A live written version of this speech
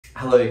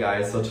Hello you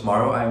guys, so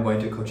tomorrow I'm going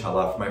to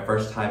Coachella for my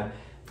first time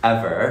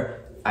ever.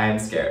 I am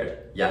scared.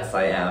 Yes,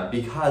 I am,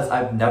 because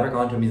I've never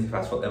gone to a music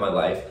festival in my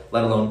life,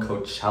 let alone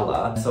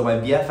Coachella. So my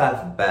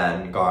BFF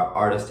Ben got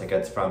artist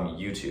tickets from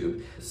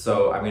YouTube.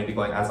 So I'm going to be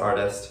going as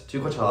artist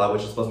to Coachella,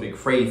 which is supposed to be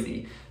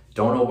crazy.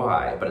 Don't know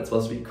why, but it's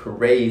supposed to be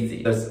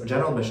crazy. There's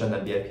general admission,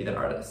 then VIP, then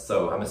artists.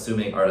 So I'm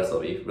assuming artists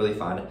will be really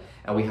fun.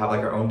 And we have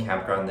like our own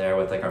campground there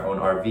with like our own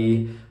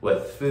RV,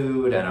 with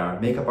food and our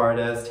makeup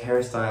artist,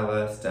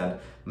 hairstylist, and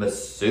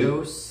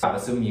masseuse. I'm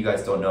assuming you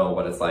guys don't know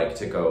what it's like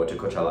to go to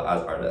Coachella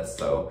as artists,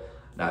 so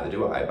neither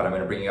do I, but I'm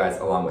gonna bring you guys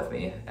along with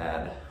me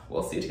and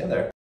we'll see you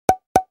together.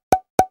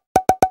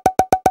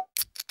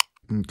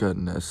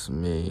 Goodness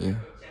me.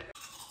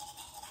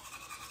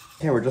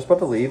 Okay, we're just about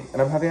to leave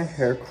and I'm having a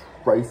hair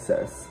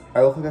crisis.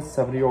 I look like a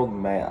 70-year-old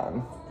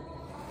man.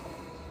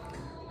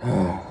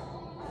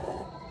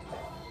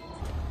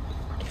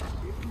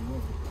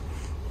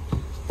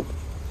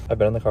 I've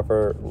been in the car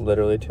for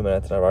literally 2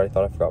 minutes and I've already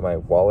thought I forgot my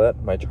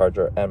wallet, my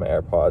charger, and my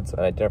AirPods.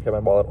 And I didn't forget my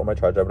wallet or my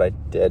charger, but I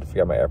did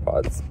forget my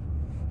AirPods.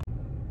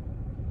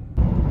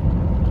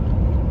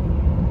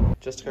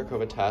 Just took our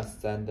COVID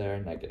tests and they're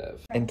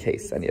negative. In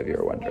case any of you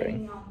are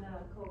wondering.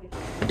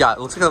 Yeah, it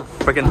looks like a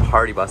freaking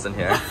party bus in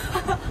here.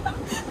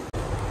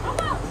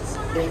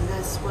 In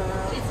this world,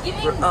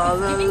 we're all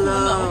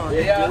alone.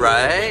 Yeah.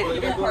 Right?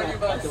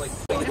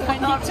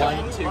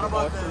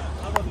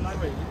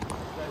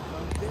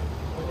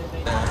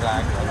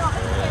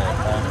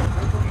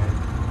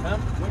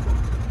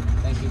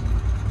 Thank you.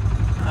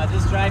 I'll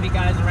just drive you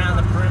guys around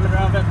the perimeter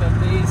of it, but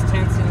these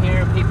tents in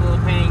here, people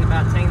are paying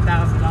about $10,000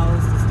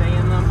 to stay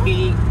in them.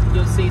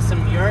 You'll see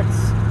some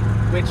yurts,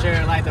 which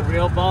are like the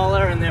real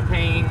baller, and they're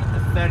paying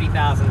 $30,000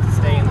 to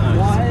stay in those.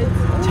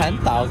 What?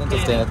 10,000 to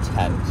stay in a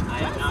tent?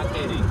 I am not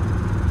kidding.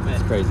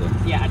 That's crazy.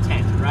 Yeah, a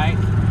tent, right?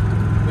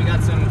 We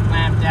got some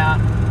clamped out,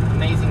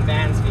 amazing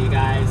vans for you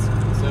guys,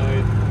 so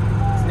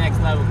it's next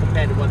level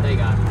compared to what they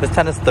got. This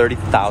tent is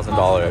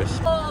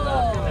 $30,000.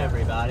 Welcome,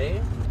 everybody.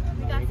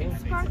 We got some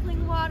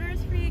sparkling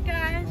waters for you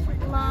guys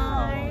with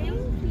lime.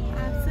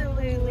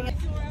 Absolutely.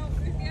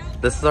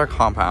 This is our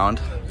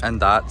compound, and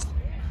that's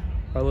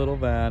our little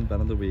van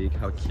of the week.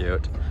 How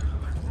cute.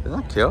 Isn't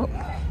that cute?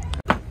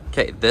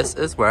 Okay, this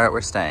is where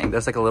we're staying.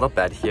 There's like a little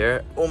bed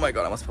here. Oh my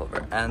god, I almost fell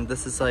over. And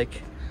this is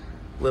like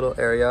little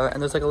area,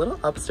 and there's like a little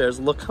upstairs.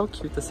 Look how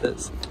cute this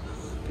is.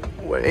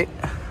 Wait,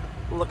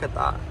 look at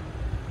that.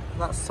 Isn't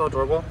that so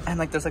adorable? And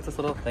like there's like this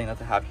little thing that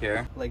they have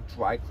here, like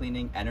dry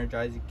cleaning,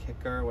 energizing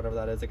kicker, whatever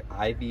that is, like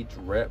IV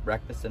drip,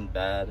 breakfast in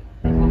bed.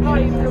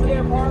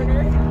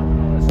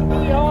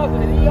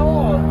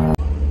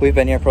 We've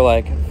been here for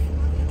like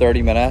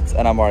 30 minutes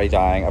and I'm already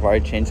dying. I've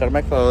already changed out of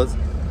my clothes.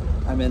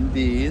 I'm in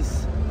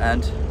these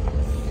and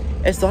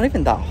it's not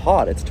even that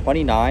hot. It's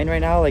 29 right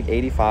now, like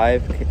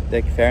 85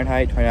 like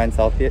Fahrenheit, 29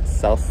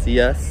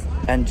 Celsius.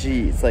 And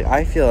geez, like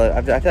I feel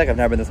like I've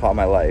never been this hot in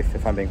my life,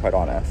 if I'm being quite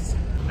honest.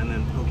 And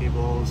then poke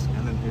bowls,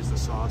 and then here's the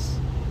sauce.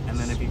 And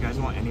then if you guys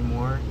want any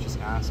more, just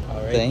ask.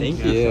 All right,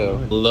 thank you.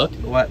 Look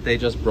what they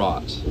just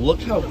brought.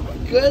 Look how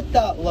good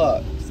that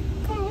looks.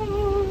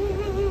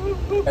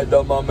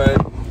 Hello,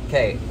 moment.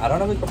 Okay, I don't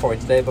know who's performing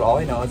today, but all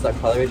I know is that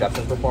Carly Rae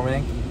Jepsen's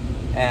performing.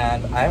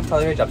 And I am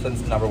Carly Rae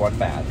Jepsen's #1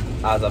 fan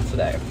as of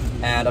today.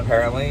 And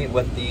apparently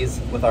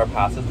with our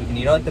passes, we can,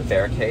 you know, like the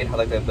barricade, how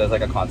like there's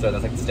like a concert,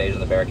 there's like the stage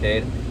and the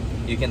barricade.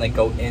 You can like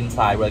go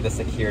inside where like the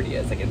security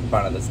is, like in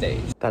front of the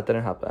stage. That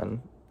didn't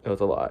happen. It was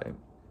a lie.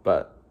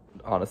 But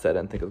honestly, I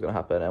didn't think it was gonna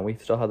happen. And we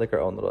still had like our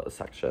own little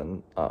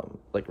section,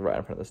 like right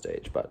in front of the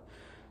stage, but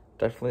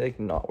definitely like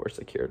not where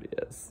security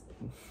is.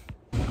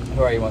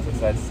 Who are you most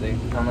excited to see?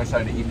 I'm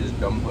excited to eat this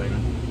dumpling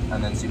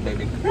and then see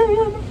baby.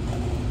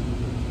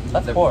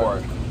 That's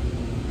pork.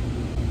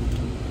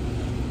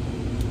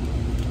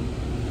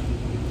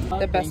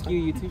 The best. Thank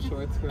you, YouTube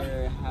Shorts,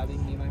 for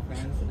having me and my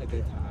friends a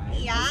good time.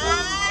 Yeah.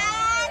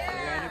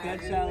 We're in a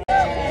Coachella.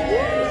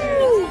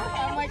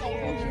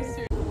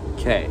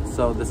 Okay,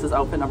 so this is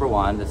outfit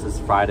 #1. This is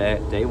Friday,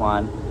 day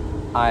 1.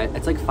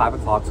 It's like 5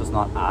 o'clock, so it's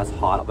not as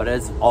hot, but it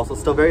is also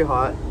still very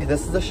hot.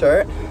 This is the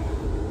shirt,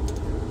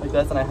 like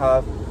this, and I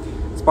have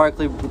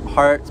sparkly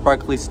heart,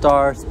 sparkly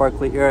star,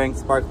 sparkly earrings,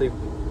 sparkly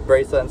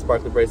bracelet, and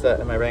sparkly bracelet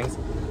in my rings.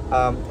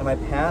 And my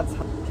pants.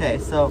 Okay,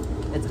 so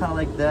it's kind of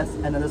like this,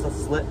 and then there's a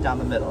slit down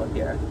the middle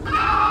here.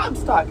 Ah, I'm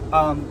stuck.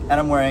 And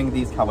I'm wearing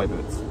these cowboy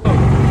boots.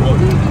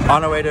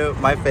 On our way to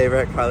my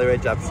favorite, Carly Rae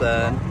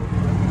Jepsen.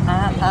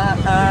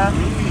 I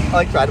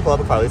like tried to pull up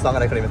a Carly song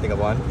and I couldn't even think of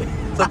one.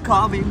 So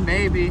call me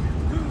maybe.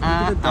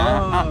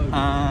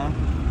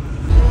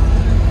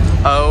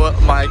 Oh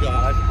my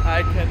god,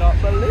 I cannot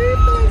believe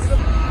this.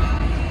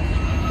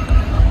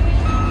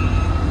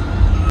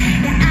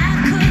 I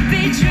could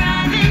be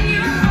driving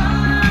you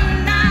all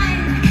night,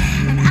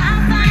 and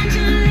I'll find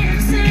your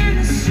lips in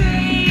the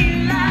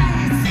street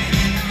lights.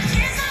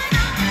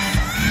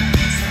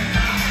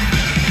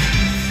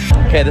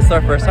 Okay, this is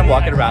our first time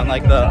walking around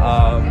like the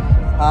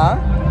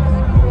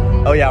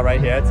oh yeah, right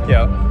here, it's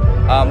cute.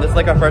 This is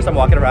like our first time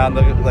walking around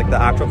the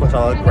actual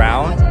Coachella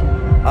ground.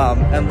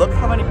 And look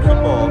how many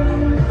people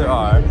there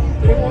are.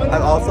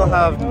 also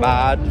have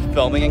mad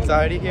filming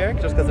anxiety here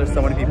just because there's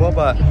so many people,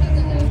 but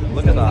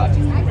look at that.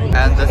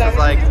 And this is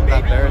like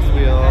that Ferris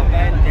wheel,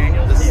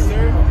 this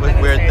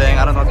weird thing,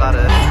 I don't know what that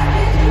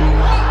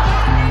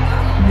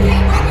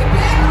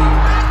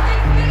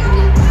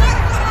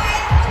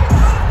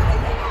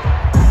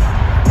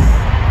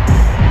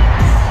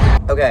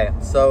is. Okay,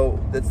 so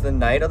it's the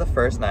night of the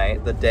first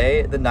night,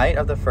 the night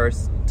of the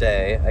first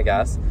day, I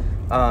guess.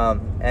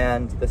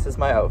 And this is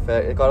my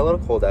outfit. It got a little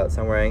cold out,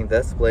 so I'm wearing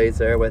this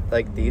blazer with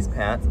like these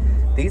pants.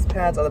 These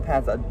pants are the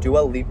pants that Dua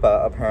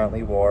Lipa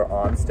apparently wore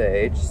on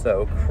stage.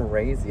 So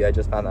crazy, I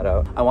just found that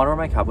out. I want to wear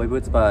my cowboy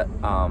boots, but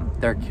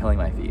they're killing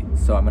my feet.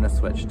 So I'm gonna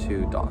switch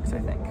to Docs, I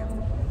think.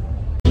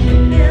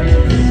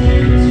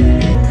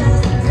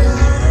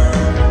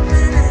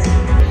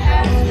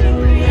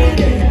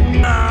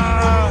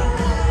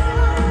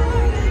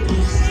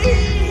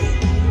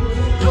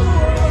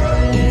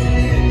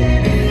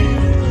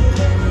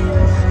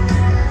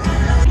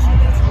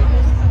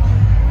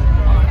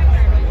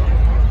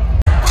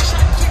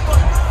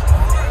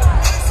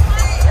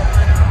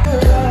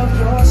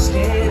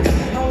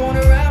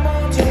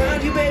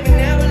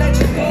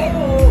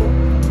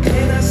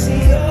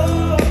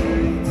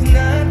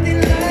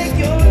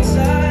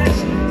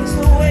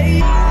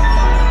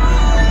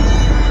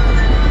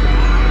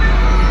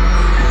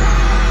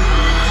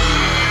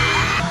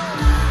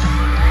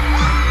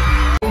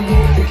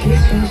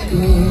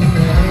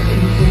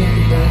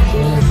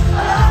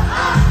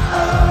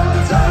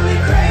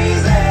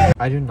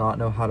 I do not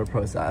know how to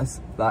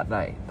process that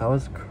night. That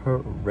was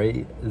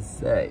crazy.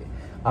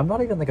 I'm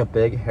not even like a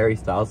big Harry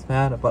Styles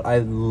fan, but I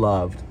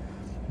loved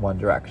One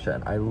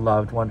Direction. I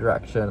loved One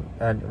Direction.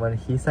 And when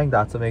he sang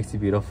That's What Makes You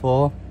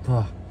Beautiful,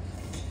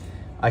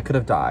 I could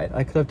have died.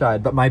 I could have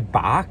died. But my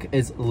back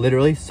is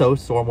literally so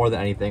sore more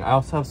than anything. I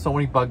also have so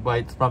many bug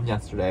bites from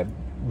yesterday.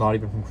 Not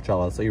even from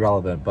Coachella, so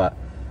irrelevant. But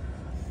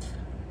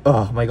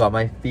oh my god,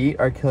 my feet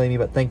are killing me.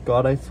 But thank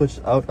god I switched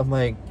out of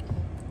my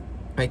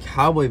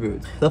cowboy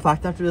boots. The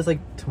fact that I have to do this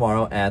like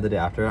tomorrow and the day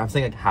after, I'm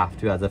saying like have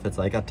to as if it's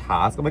like a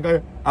task. I'm like,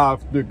 I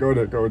have to go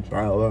to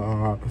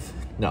Coachella.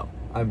 No,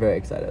 I'm very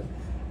excited.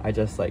 I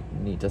just like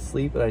need to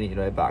sleep and I need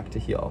my back to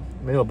heal.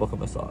 Maybe I'll book a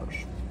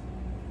massage.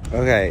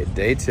 Okay,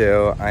 day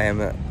 2. I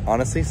am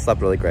honestly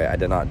slept really great. I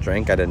did not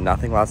drink. I did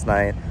nothing last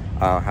night.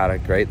 Had a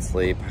great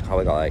sleep. I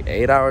probably got like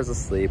 8 hours of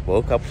sleep.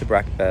 Woke up to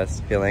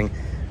breakfast feeling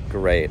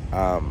great.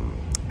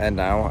 And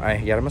now I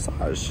get a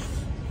massage.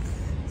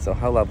 So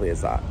how lovely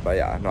is that? But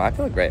yeah, no, I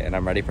feel great and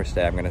I'm ready for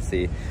today. I'm gonna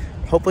see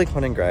hopefully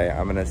Conan Gray.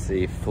 I'm gonna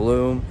see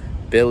Flume,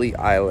 Billie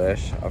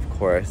Eilish, of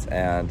course,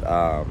 and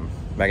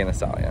Megan Thee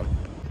Stallion.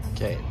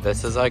 Okay,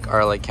 this is like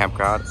our like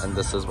campground and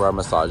this is where our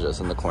massage is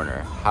in the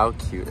corner. How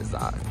cute is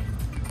that?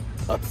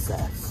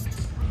 Obsessed.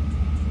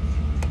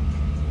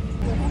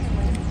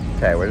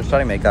 Okay, we're just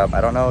starting makeup.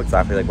 I don't know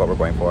exactly like what we're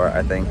going for.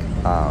 I think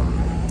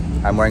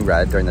I'm wearing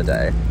red during the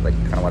day, like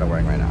kind of what I'm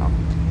wearing right now.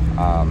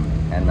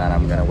 And then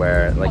I'm gonna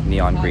wear like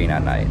neon green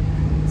at night.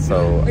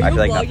 So I feel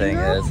like nothing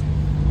is.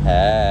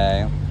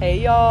 Hey. Hey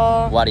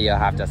y'all. What do you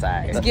have to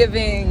say? It's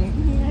giving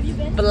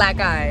black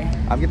eye.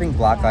 I'm giving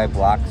black eye,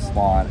 black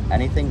swan,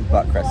 anything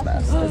but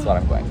Christmas is what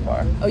I'm going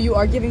for. Oh, you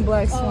are giving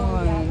black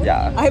swan.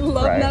 Yeah. I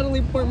love right?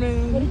 Natalie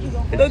Portman.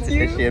 That's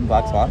you. Is she in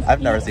Black Swan?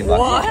 I've never seen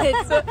Black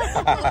Swan.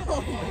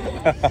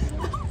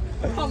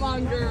 What? Come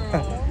on,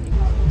 girl.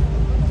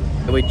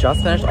 We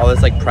just finished all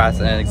this like press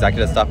and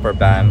executive stuff for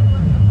Ben.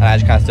 And I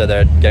just kind of stood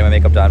there getting my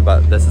makeup done,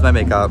 but this is my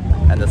makeup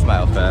and this is my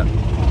outfit.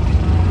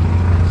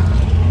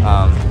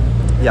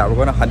 Yeah, we're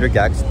going to 100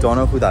 Gex. Don't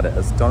know who that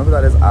is. Don't know who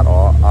that is at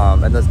all.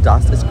 And this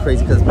dust is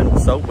crazy because it's been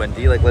so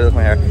windy. Like, look at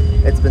my hair.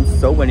 It's been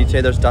so windy today.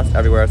 There's dust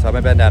everywhere. So I have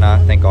my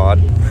bandana, thank God.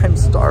 I'm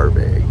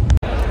starving.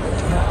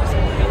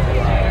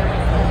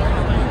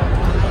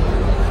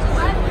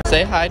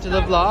 Say hi to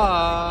the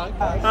vlog.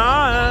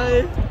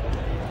 Hi.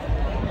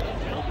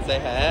 Say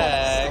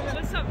hey.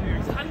 What's up, your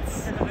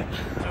cunts?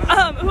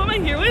 Who am I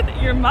here with?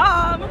 Your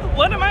mom.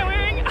 What am I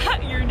wearing?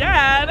 Your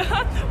dad.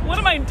 What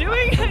am I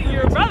doing?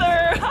 Your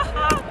brother.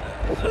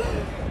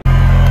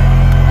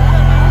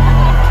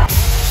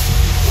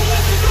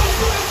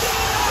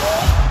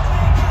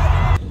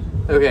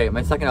 Okay,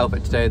 my second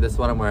outfit today. This is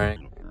what I'm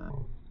wearing.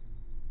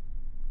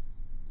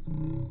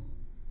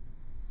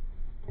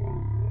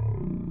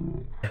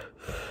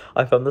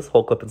 I filmed this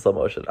whole clip in slow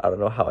motion. I don't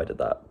know how I did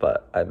that,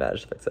 but I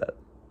managed to fix it.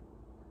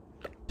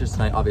 Just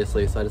tonight,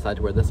 obviously, so I decided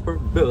to wear this for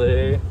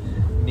Billy.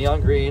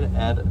 Neon green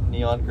and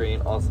neon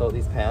green. Also,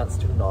 these pants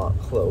do not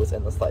close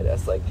in the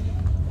slightest. Like,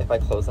 if I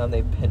close them,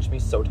 they pinch me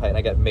so tight and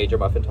I get major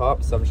muffin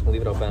tops, so I'm just gonna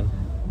leave it open.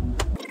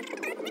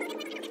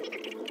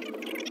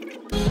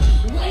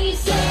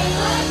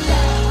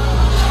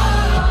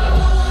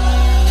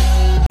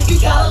 You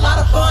got a lot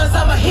of funds,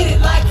 I'ma hit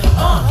it like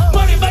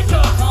money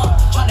maker.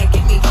 Tryna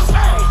get me come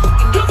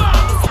on.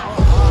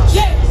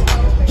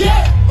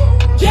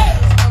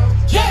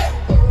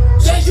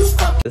 Yeah, you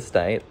fuck. This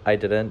night, I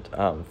didn't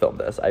film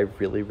this. I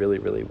really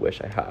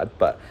wish I had,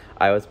 but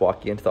I was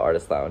walking into the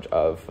artist lounge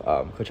of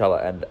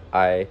Coachella and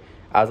I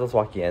as I was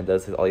walking in,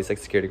 there's all these like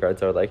security guards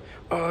that were like,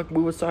 oh,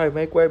 move aside,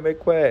 make way,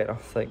 make way. And I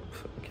was like,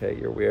 okay,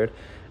 you're weird.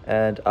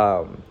 And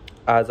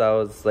as I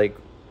was like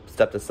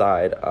stepped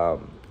aside,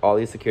 all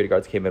these security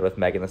guards came in with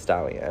Megan Thee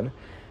Stallion.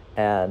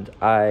 And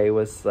I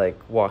was like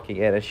walking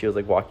in and she was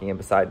like walking in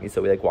beside me,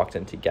 so we like walked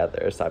in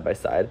together side by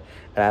side,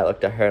 and I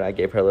looked at her and I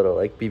gave her a little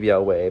like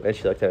BBL wave, and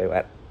she looked at me and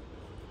went,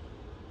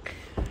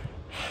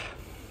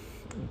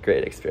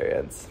 great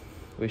experience.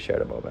 We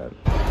shared a moment.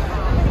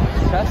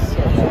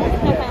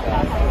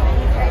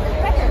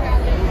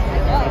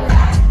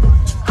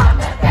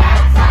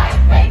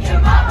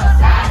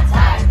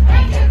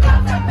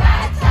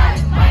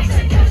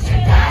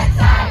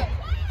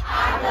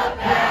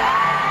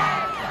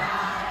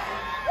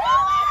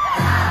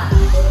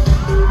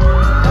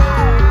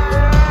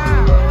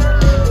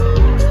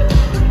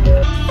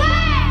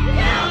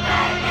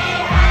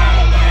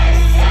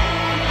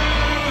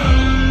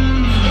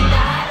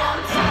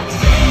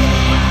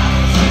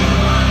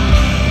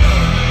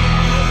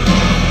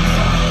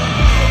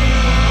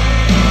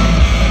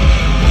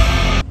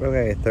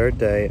 Okay, third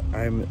day.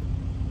 I'm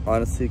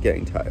honestly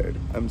getting tired.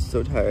 I'm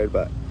so tired,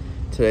 but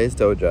today's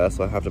doja,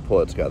 so I have to pull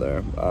it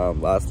together.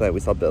 Last night we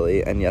saw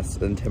Billy, and yes,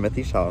 and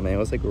Timothy Chalamet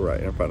was like right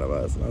in front of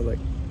us, and I was like,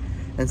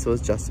 and so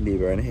was Justin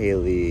Bieber and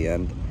Haley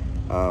and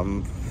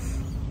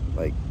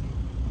like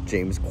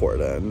James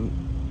Corden.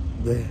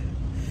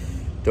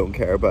 Don't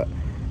care, but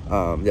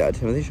yeah,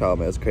 Timothy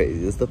Chalamet was crazy.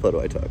 This is the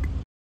photo I took.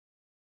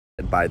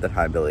 And by the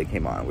time Billy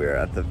came on, we were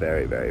at the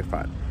very, very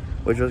front,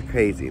 which was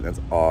crazy. That's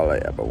all I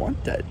ever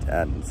wanted,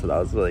 and so that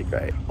was really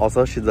great.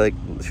 Also, she was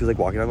like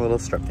walking on a little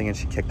strip thing, and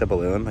she kicked a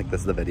balloon. Like,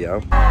 this is the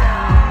video.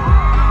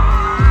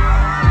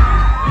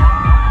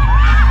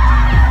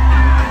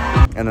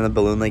 And then the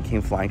balloon like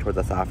came flying towards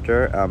us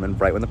after, and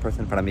right when the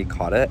person in front of me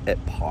caught it,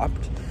 it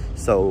popped.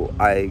 So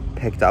I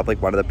picked up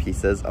like one of the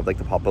pieces of like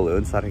the pop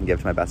balloon so I can give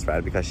to my best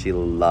friend, because she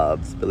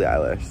loves Billie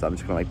Eilish. So I'm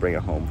just gonna like bring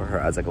it home for her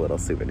as like a little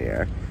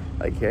souvenir.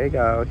 Like, here you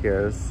go,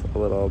 here's a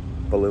little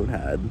balloon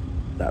head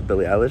that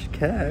Billie Eilish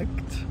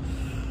kicked.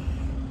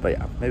 But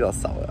yeah, maybe I'll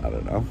sell it, I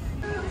don't know.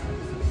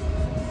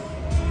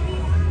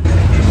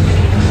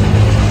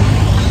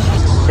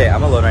 Okay,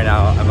 I'm alone right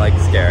now. I'm like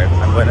scared.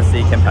 I'm going to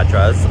see Kim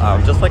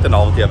Petras. Just like the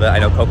novelty of it. I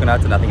know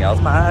coconuts and nothing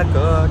else. My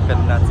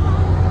coconuts.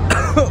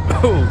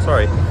 Oh,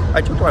 sorry.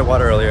 I choked on my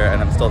water earlier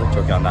and I'm still like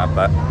choking on that,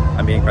 but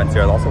I'm being friends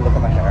here. Also, look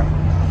at my hair.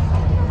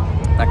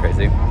 Not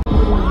crazy.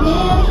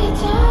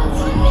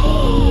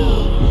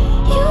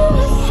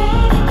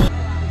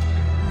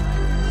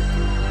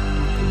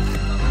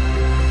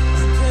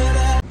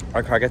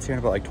 Our car gets here in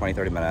about like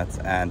 20-30 minutes,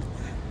 and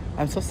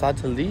I'm so sad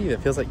to leave.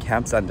 It feels like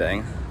camp's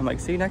ending. I'm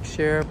like, see you next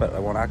year, but I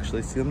won't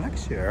actually see them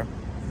next year.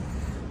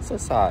 So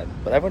sad.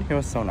 But everyone here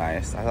was so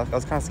nice. I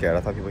was kind of scared.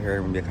 I thought people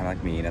here would be kind of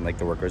like mean, and like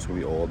the workers would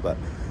be old, but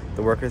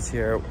the workers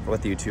here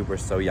with YouTube were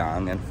so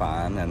young and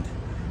fun, and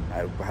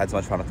I had so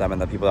much fun with them, and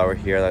the people that were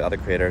here, like other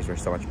creators, were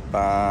so much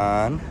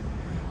fun.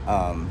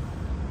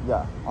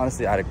 Yeah,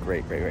 honestly, I had a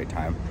great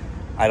time.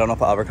 I don't know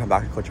if I'll ever come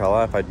back to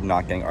Coachella if I'm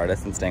not getting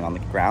artists and staying on the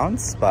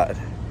grounds, but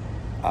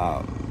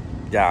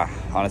yeah,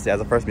 honestly, as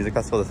a first music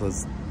festival, this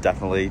was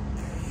definitely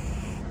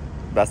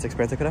the best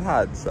experience I could have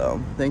had. So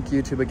thank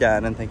you, YouTube,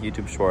 again, and thank you,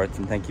 YouTube Shorts,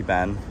 and thank you,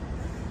 Ben,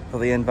 for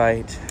the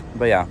invite.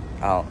 But yeah,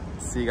 I'll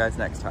see you guys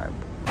next time.